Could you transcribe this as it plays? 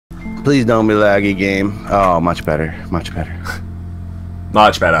Please don't be laggy, game. Oh, much better. Much better.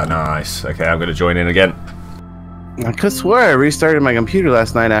 Much better. Nice. Okay, I'm going to join in again. I could swear I restarted my computer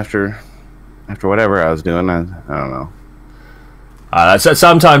last night after whatever I was doing. I don't know. So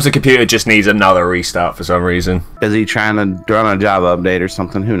sometimes the computer just needs another restart for some reason. Is he trying to run a Java update or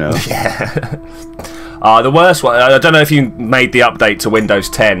something? Who knows? Yeah. The worst one, I don't know if you made the update to Windows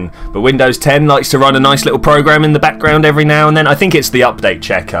 10, but Windows 10 likes to run a nice little program in the background every now and then. I think it's the update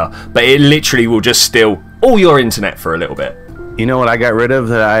checker, but it literally will just steal all your internet for a little bit. You know what I got rid of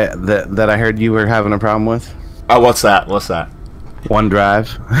that I heard you were having a problem with? Oh, what's that? What's that?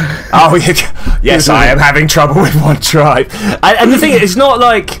 OneDrive. Oh, yes, I am having trouble with OneDrive. And the thing is, it's not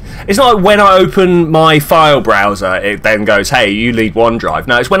like when I open my file browser, it then goes, "Hey, you need OneDrive."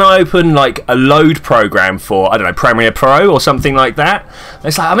 No, it's when I open like a load program for, I don't know, Premiere Pro or something like that.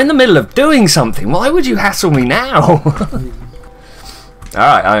 It's like I'm in the middle of doing something. Why would you hassle me now? All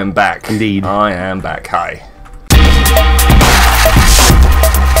right, I am back. Indeed, I am back. Hi.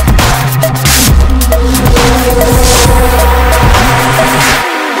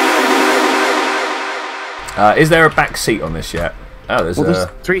 Is there a back seat on this yet? Oh, there's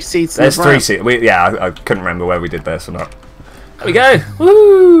 3 seats. There's 3 seats. Yeah, I couldn't remember where we did this or not. There we go.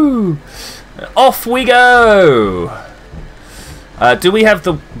 Woo! Off we go. Do we have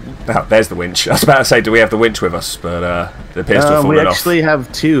the? Oh, there's the winch. I was about to say, do we have the winch with us? But it appears to have fallen off. We actually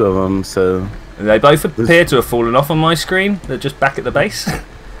have 2 of them. So they both appear to have fallen off on my screen. They're just back at the base.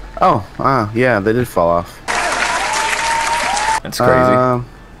 Oh, yeah, they did fall off. That's crazy.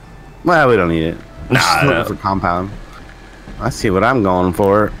 Well, we don't need it. Nah, for compound. I see what I'm going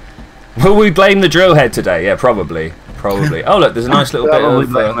for. Will we blame the drill head today? Yeah, probably. Oh, look, there's a nice little bit of...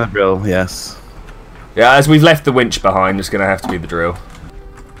 blame the drill, yes. Yeah, as we've left the winch behind, it's going to have to be the drill.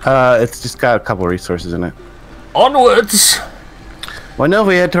 It's just got a couple of resources in it. Onwards! Well, I know if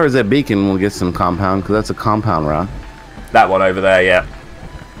we head towards that beacon, we'll get some compound, because that's a compound rock. That one over there, yeah.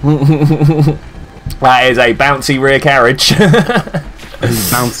 That is a bouncy rear carriage.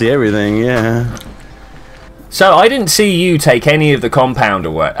 Bouncy everything, yeah. So I didn't see you take any of the compound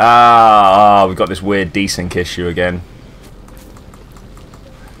away. We've got this weird desync issue again.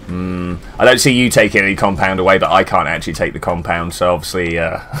 I don't see you taking any compound away, but I can't actually take the compound, so obviously you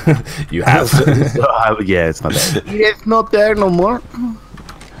have. Yeah, it's not there. It's not there no more.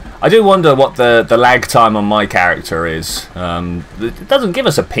 I do wonder what the lag time on my character is. It doesn't give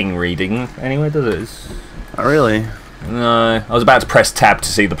us a ping reading anyway, does it? Not really. No, I was about to press tab to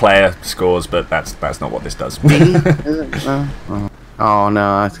see the player scores, but that's not what this does. Oh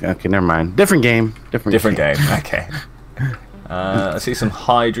no, okay, never mind. Different game. Different game. Okay. I see some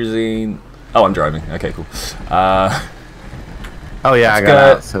hydrazine. Oh, I'm driving. Okay, cool. Oh yeah, I got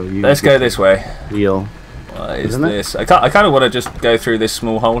out. So let's go this way. Wheel. What is this? I kind of want to just go through this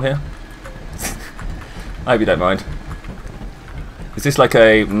small hole here. I hope you don't mind. Is this like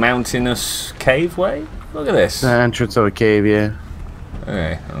a mountainous cave way? Look at this. The entrance of a cave, yeah.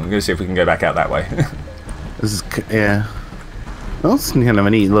 Okay, I'm going to see if we can go back out that way. This is, yeah. Well, it's kind of a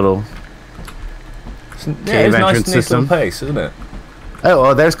neat little cave entrance system. Nice pace, isn't it?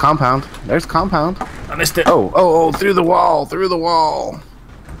 Oh, there's compound. There's compound. I missed it. Oh, through the wall, through the wall.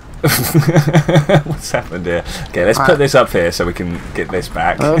 What's happened here? Okay, let's put this up here so we can get this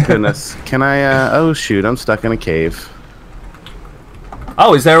back. Oh, goodness. Can I, oh, shoot, I'm stuck in a cave.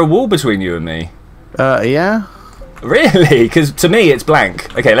 Oh, is there a wall between you and me? Yeah. Really? Because to me it's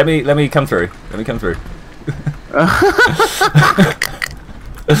blank. Okay, let me come through. Let me come through.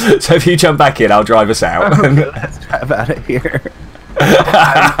 So if you jump back in, I'll drive us out. Let's drive out of here.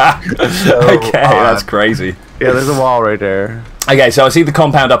 Okay, that's crazy. Yeah, there's a wall right there. Okay, so I see the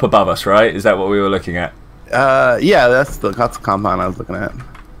compound up above us, right? Is that what we were looking at? Yeah, that's the compound I was looking at.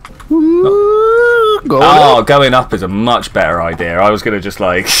 Going up is a much better idea. I was going to just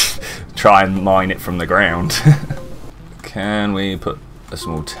like try and mine it from the ground. Can we put a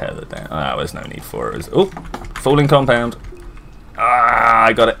small tether down? Oh, there's no need for it. Oh, falling compound.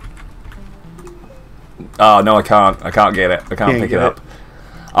 I got it. Oh, no, I can't. I can't get it. I can't pick it up.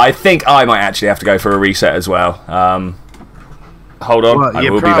 I think I might actually have to go for a reset as well. Hold on. Well, I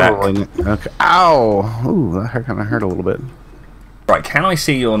will be back. Okay. Ow. Ooh, that kind of hurt a little bit. Right, can I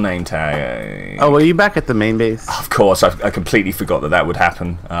see your name tag? Oh, were you back at the main base? Of course, I completely forgot that would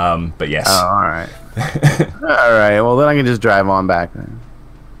happen. But yes. Oh, alright. Alright, well then I can just drive on back then.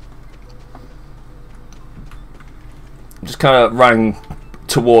 I'm just kind of running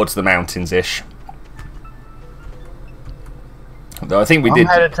towards the mountains-ish. Though I think we did.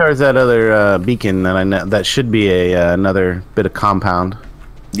 I'm headed towards that other beacon that I know. That should be a another bit of compound.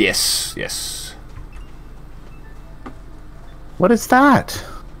 Yes, yes. What is that?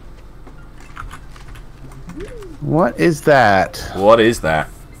 What is that? What is that?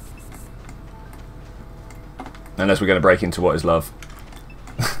 Unless we're going to break into what is love.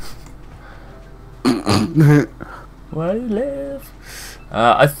 Where you live?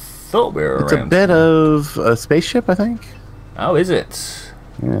 I thought we were around. It's a bit of a spaceship, I think. Oh, is it?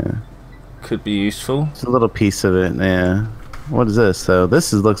 Yeah. Could be useful. It's a little piece of it, yeah. What is this? So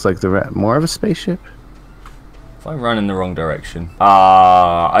this looks like more of a spaceship. If I run in the wrong direction.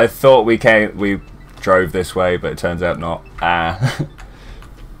 I thought we drove this way, but it turns out not.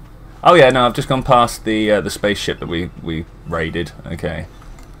 Oh yeah, no, I've just gone past the spaceship that we raided. Okay.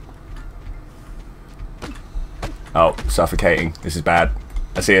 Oh, suffocating. This is bad.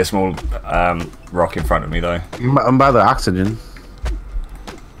 I see a small rock in front of me though. I'm by the oxygen.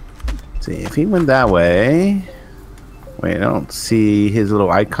 See, if he went that way. Wait, I don't see his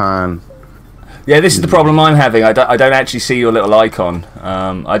little icon. Yeah, this is the problem I'm having. I don't actually see your little icon.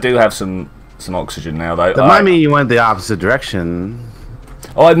 I do have some oxygen now though. That might mean you went the opposite direction.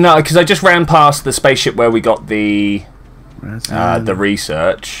 Oh no, because I just ran past the spaceship where we got the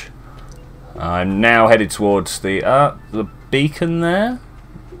research. I'm now headed towards the beacon there.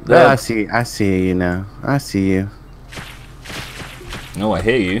 Yeah, I see you now. I see you. Oh, I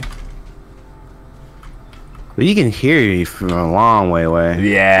hear you. Well, you can hear you from a long way away.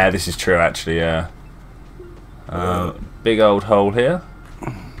 Yeah, this is true actually. Yeah. Big old hole here.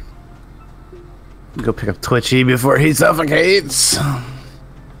 Go pick up Twitchi before he suffocates.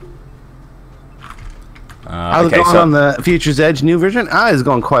 How's it going on the Future's Edge new version? It's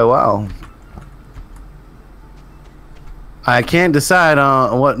going quite well. I can't decide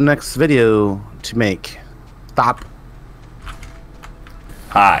on what next video to make. Stop.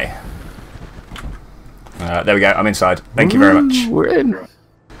 Hi. There we go. I'm inside. Thank you very much. We're in.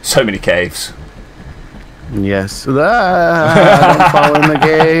 So many caves. Yes. Don't fall in the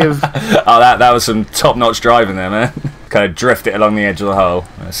cave. Oh, that was some top-notch driving there, man. Kind of drift it along the edge of the hole.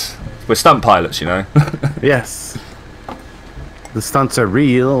 We're stunt pilots, you know. Yes. The stunts are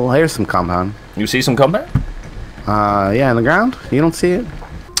real. Here's some compound. You see some combat? Yeah, in the ground. You don't see it?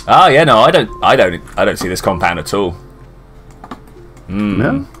 Oh yeah, no, I don't see this compound at all.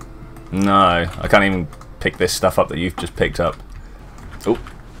 No. No, I can't even pick this stuff up that you've just picked up. Oh.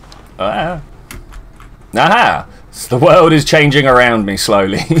 Aha! The world is changing around me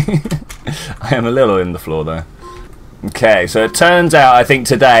slowly. I am a little in the floor though. Okay, so it turns out I think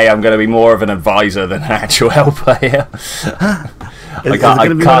today I'm going to be more of an advisor than an actual helper here. Is it going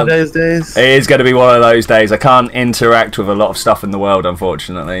to be one of those days? It is going to be one of those days. I can't interact with a lot of stuff in the world,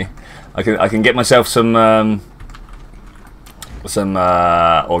 unfortunately. I can get myself some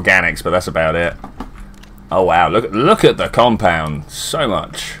organics, but that's about it. Oh wow! Look at the compound. So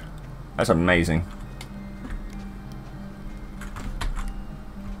much. That's amazing.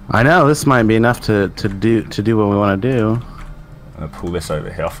 I know this might be enough to do what we want to do. I'm gonna pull this over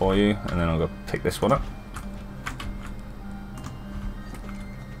here for you, and then I'll go pick this one up.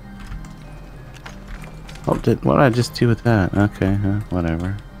 Oh, what did I just do with that? Okay,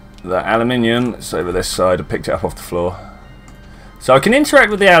 whatever. The aluminium, it's over this side. I picked it up off the floor. So I can interact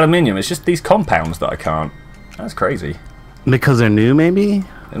with the aluminium. It's just these compounds that I can't. That's crazy. Because they're new, maybe?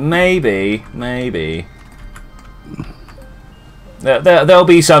 Maybe. There'll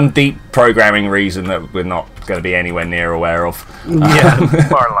be some deep programming reason that we're not going to be anywhere near aware of. Yeah,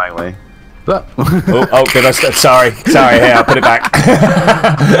 far likely. Did I? Sorry. Here, I'll put it back.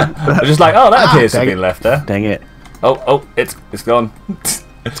 I was just like, oh, that appears to have been left there. Dang it. Oh, it's gone.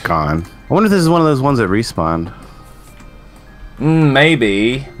 It's gone. I wonder if this is one of those ones that respawned.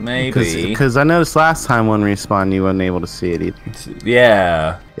 Maybe. Because I noticed last time one respawned, you weren't able to see it either.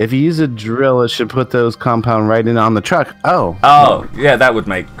 Yeah. If you use a drill, it should put those compound right in on the truck. Oh, yeah, that would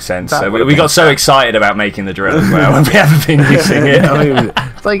make sense. So we got so excited about making the drill as well, and we haven't been using it.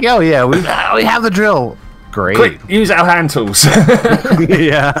 It's like, oh yeah, we have the drill. Great. Quick, use our hand tools.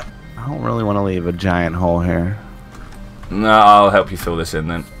 Yeah. I don't really want to leave a giant hole here. No, I'll help you fill this in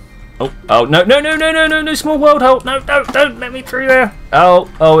then. Oh no, small world hole. No, don't let me through there.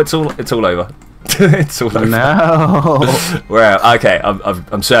 Oh, it's all over. It's all over. No. We're out. Okay,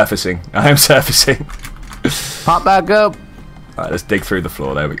 I'm surfacing. I am surfacing. Pop back up. Alright, let's dig through the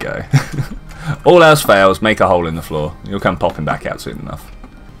floor. There we go. All else fails, make a hole in the floor. You'll come popping back out soon enough.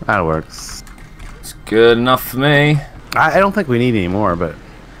 That works. It's good enough for me. I don't think we need any more, but...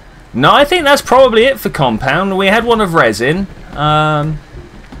 No, I think that's probably it for compound. We had one of resin.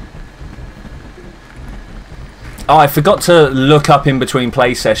 Oh, I forgot to look up in between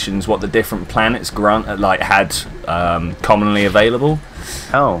play sessions what the different planets had commonly available.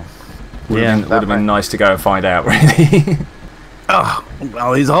 Oh, would have been nice to go and find out, really. Oh,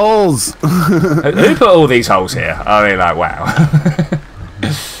 All these holes. Who put all these holes here? I mean, like, wow.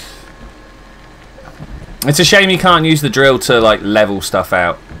 It's a shame you can't use the drill to like level stuff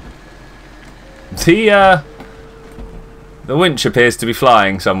out. The winch appears to be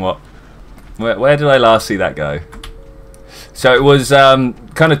flying somewhat. Where did I last see that go? So it was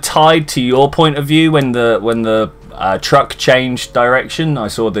kind of tied to your point of view when the truck changed direction. I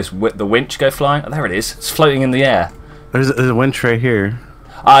saw the winch go flying. Oh, there it is. It's floating in the air. There's a winch right here.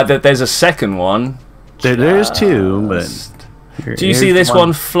 There's a second one. There's two, but... Do you see this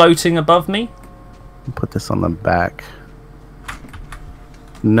one floating above me? Put this on the back.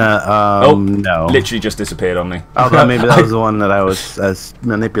 No, no. Literally just disappeared on me. Oh, maybe that was the one that I was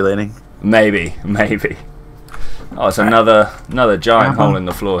manipulating. Maybe. Oh, it's another giant hole in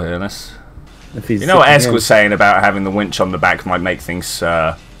the floor here. You know what Esk was saying about having the winch on the back might make things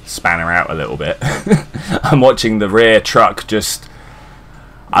spanner out a little bit. I'm watching the rear truck just,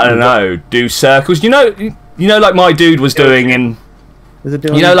 I don't know, do circles. You know, like my dude was doing in.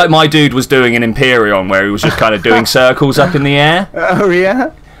 You know, like my dude was doing in Imperion, where he was just kind of doing circles up in the air. Oh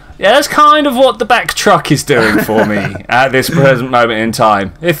yeah. Yeah, that's kind of what the back truck is doing for me at this present moment in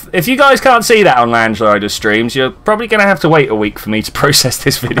time. If you guys can't see that on Landrider's streams, you're probably going to have to wait a week for me to process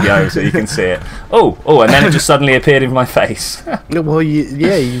this video so you can see it. Oh, and then it just suddenly appeared in my face. Well,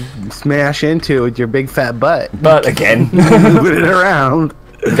 you smash into it with your big fat butt. But again, move it around.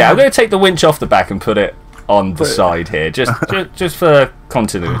 Okay, I'm going to take the winch off the back and put it on the side here, just for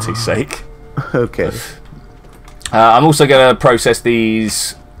continuity's sake. Okay. I'm also going to process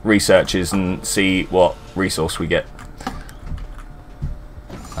these researches and see what resource we get.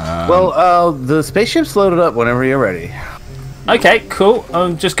 The spaceship's loaded up whenever you're ready. Okay, cool.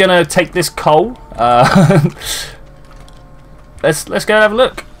 I'm just gonna take this coal. Let's go have a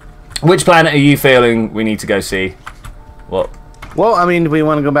look. Which planet are you feeling we need to go see? What? Well, I mean, do we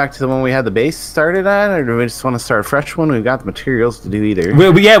want to go back to the one we had the base started at, or do we just want to start a fresh one? We've got the materials to do either.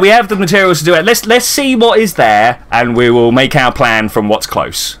 We have the materials to do it. Let's see what is there, and we will make our plan from what's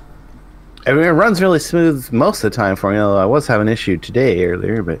close. I mean, it runs really smooth most of the time for me. I was having an issue today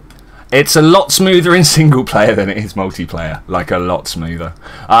earlier, but it's a lot smoother in single player than it is multiplayer. Like a lot smoother.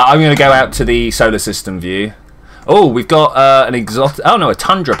 I'm going to go out to the solar system view. Oh, we've got an exotic. Oh no, a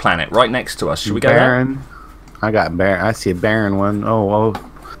tundra planet right next to us. Should we go there? I got barren. I see a barren one. Oh.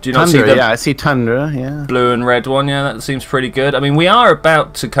 Do you not Tundra, see the? Yeah, I see Tundra. Yeah. Blue and red one. Yeah, that seems pretty good. I mean, we are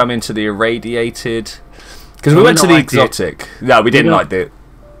about to come into the irradiated because we went to the exotic. No, we didn't like it.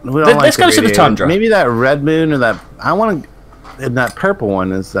 Let's go to the Tundra. Maybe that red moon or that. I want to. And that purple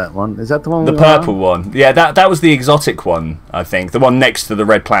one is that one? Is that the one? The purple one. Yeah, that was the exotic one. I think the one next to the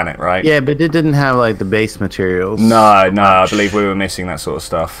red planet, right? Yeah, but it didn't have like the base materials. No, I believe we were missing that sort of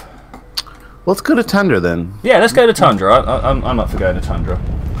stuff. Well, let's go to Tundra then. Yeah, let's go to Tundra. I'm up for going to Tundra.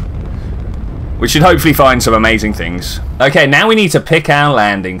 We should hopefully find some amazing things. Okay, now we need to pick our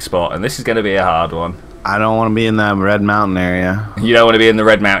landing spot, and this is going to be a hard one. I don't want to be in that red mountain area. You don't want to be in the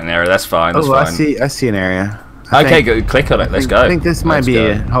red mountain area. That's fine. That's fine. I see an area. Okay, good. Click on it. Let's go. I think this might be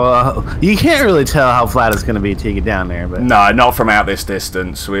it. You can't really tell how flat it's going to be until you get down there, but no, not from out this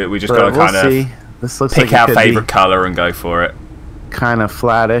distance. We just got to kind of pick our favorite color and go for it. Kind of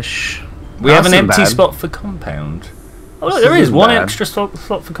flattish. We have an empty spot for compound. Oh, look, there is one extra slot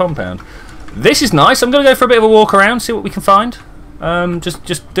for compound. This is nice. I'm going to go for a bit of a walk around, see what we can find.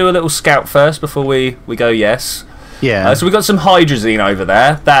 Just do a little scout first before we go. Yes. Yeah. So we've got some hydrazine over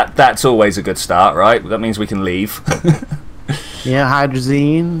there. That's always a good start, right? That means we can leave. Yeah,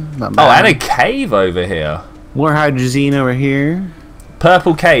 hydrazine. Not bad. Oh, and a cave over here. More hydrazine over here.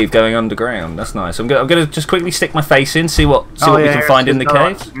 Purple cave going underground. That's nice. I'm gonna just quickly stick my face in, see what we can find in the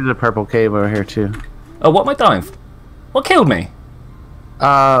cave. There's a purple cave over here too. Oh, what am I dying for? What killed me?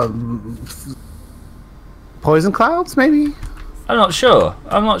 Poison clouds, maybe. I'm not sure.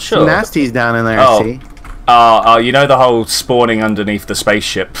 Some nasties down in there. I see. Oh, you know the whole spawning underneath the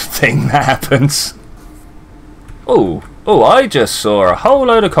spaceship thing that happens? Oh, I just saw a whole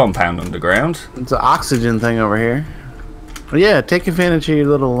load of compound underground. It's an oxygen thing over here. Well, yeah, take advantage of your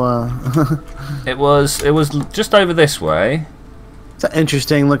little... It was just over this way. It's an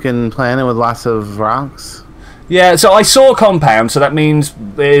interesting looking planet with lots of rocks. Yeah, so I saw compound, so that means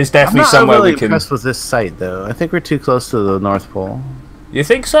there's definitely somewhere we can... I'm not really impressed with this site, though. I think we're too close to the North Pole. You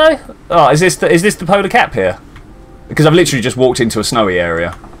think so? Oh, is this the polar cap here? Because I've literally just walked into a snowy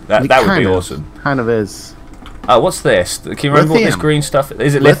area. That would be awesome. Kind of is. Oh, what's this? Can you remember what this green stuff is?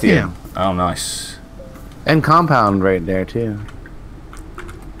 Is it lithium? Oh, nice. And compound right there too.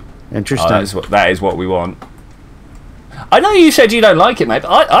 Interesting. Oh, that is what we want. I know you said you don't like it, mate,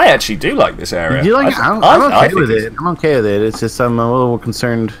 but I actually do like this area. Do you like it? I'm okay with it. I'm okay with it. It's just I'm a little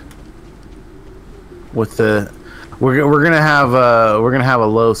concerned with the. We're gonna have a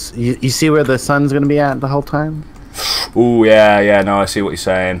low. You see where the sun's gonna be at the whole time? Oh yeah. No, I see what you're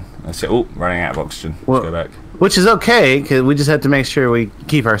saying. I see. Oh, running out of oxygen. Let's go back. Which is okay, because we just have to make sure we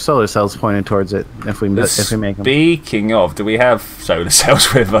keep our solar cells pointed towards it if we make them. Speaking of, do we have solar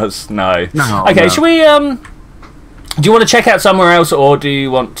cells with us? No. No. Okay, no. should we? Do you want to check out somewhere else, or do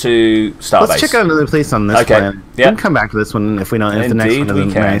you want to start? Let's check out another place on this plan. Yeah. We can come back to this one if we don't. If the next one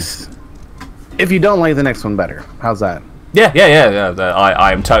isn't nice. If you don't like the next one better, how's that? Yeah.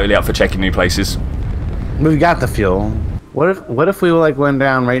 I am totally up for checking new places. We've got the fuel. What if we went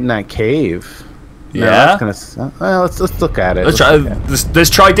down right in that cave? Yeah. No, that's let's look at it. Let's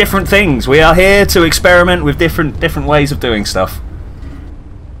try different things. We are here to experiment with different ways of doing stuff.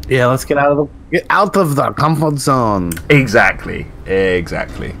 Yeah, let's get out of the comfort zone. Exactly.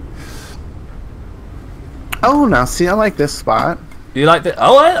 Oh, now see, I like this spot. You like that?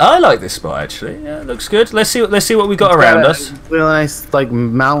 Oh, I like this spot actually. Yeah, it looks good. Let's see what we got around us. Really nice,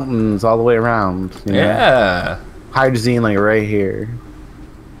 mountains all the way around. You know? Yeah. Hydrazine, right here.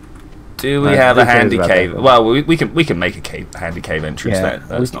 Do we have a handy cave? Well, we can make a handy cave entrance. Yeah,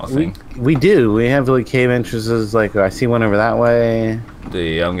 that's not a thing. We do. We have cave entrances. I see one over that way.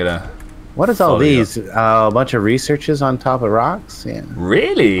 I'm gonna. What is all these? A bunch of researches on top of rocks. Yeah.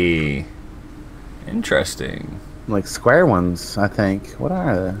 Really interesting. Square ones, I think. What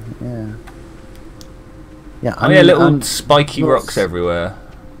are they? Yeah. Yeah. Oh yeah, little spiky rocks everywhere.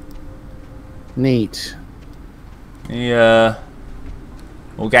 Neat. Yeah.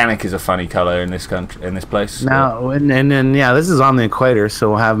 Organic is a funny color in this place. Now and then this is on the equator, so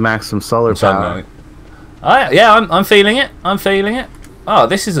we'll have maximum solar power. I'm feeling it. Oh,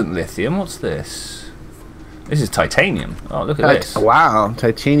 this isn't lithium. What's this? This is titanium. Oh, look at this. Wow,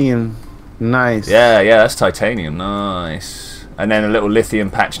 titanium. Nice. Yeah, that's titanium. Nice. And then a little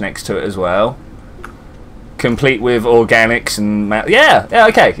lithium patch next to it as well. Complete with organics and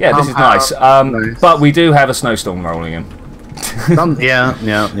okay. Yeah, this is nice. Nice. But we do have a snowstorm rolling in. Yeah.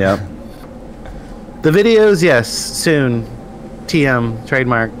 The videos, yes, soon. TM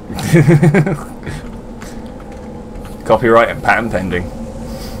trademark. Copyright and patent pending.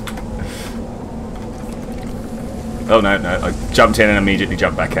 Oh no! I jumped in and immediately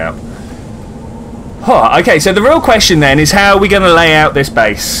jumped back out. Okay, so the real question then is how are we going to lay out this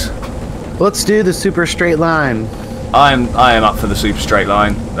base? Let's do the super straight line. I am up for the super straight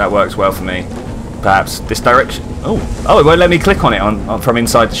line. That works well for me. Perhaps this direction. Oh, it won't let me click on it from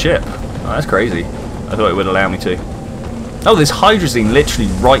inside the ship. Oh, that's crazy. I thought it would allow me to. Oh, there's hydrazine literally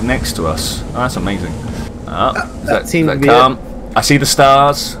right next to us. Oh, that's amazing. That seems to be it. I see the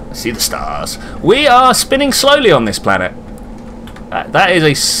stars. We are spinning slowly on this planet. That is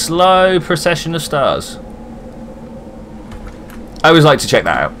a slow procession of stars. I always like to check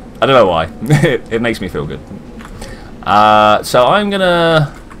that out. I don't know why. It makes me feel good. So I'm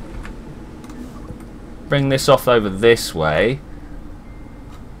gonna bring this off over this way.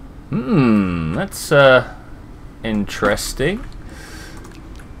 That's interesting.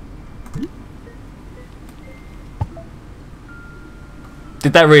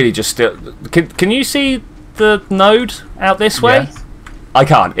 Did that really just still? Can you see the node out this way? Yes. I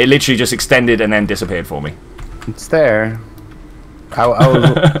can't. It literally just extended and then disappeared for me. It's there. I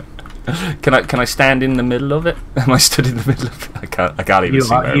was... Can I stand in the middle of it? Am I stood in the middle of it? I can't even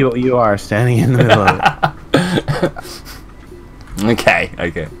see. You are standing in the middle of it. Okay.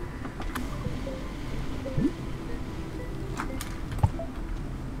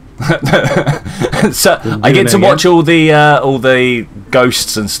 So I get to watch all the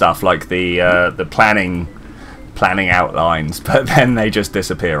ghosts and stuff, like the planning outlines, but then they just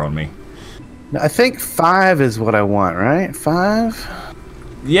disappear on me. I think 5 is what I want, right? 5?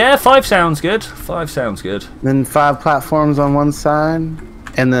 Yeah, 5 sounds good. Then 5 platforms on one side,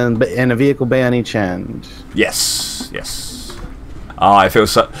 and then a vehicle bay on each end. Yes. Oh, I feel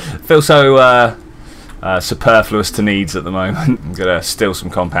so superfluous to needs at the moment. I'm gonna steal some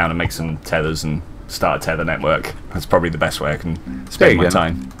compound and make some tethers and start a tether network. That's probably the best way I can spend my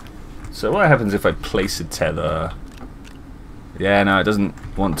time. So what happens if I place a tether? Yeah, no, it doesn't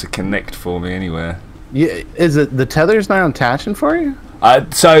want to connect for me anywhere. Yeah, is it the tether's not attaching for you?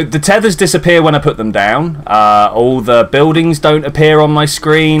 So the tethers disappear when I put them down. All the buildings don't appear on my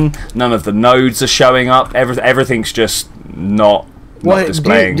screen. None of the nodes are showing up. Everything's just not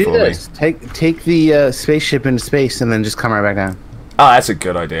displaying for me. Take the spaceship into space and then just come right back down. Oh, that's a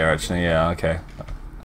good idea, actually. Yeah, okay.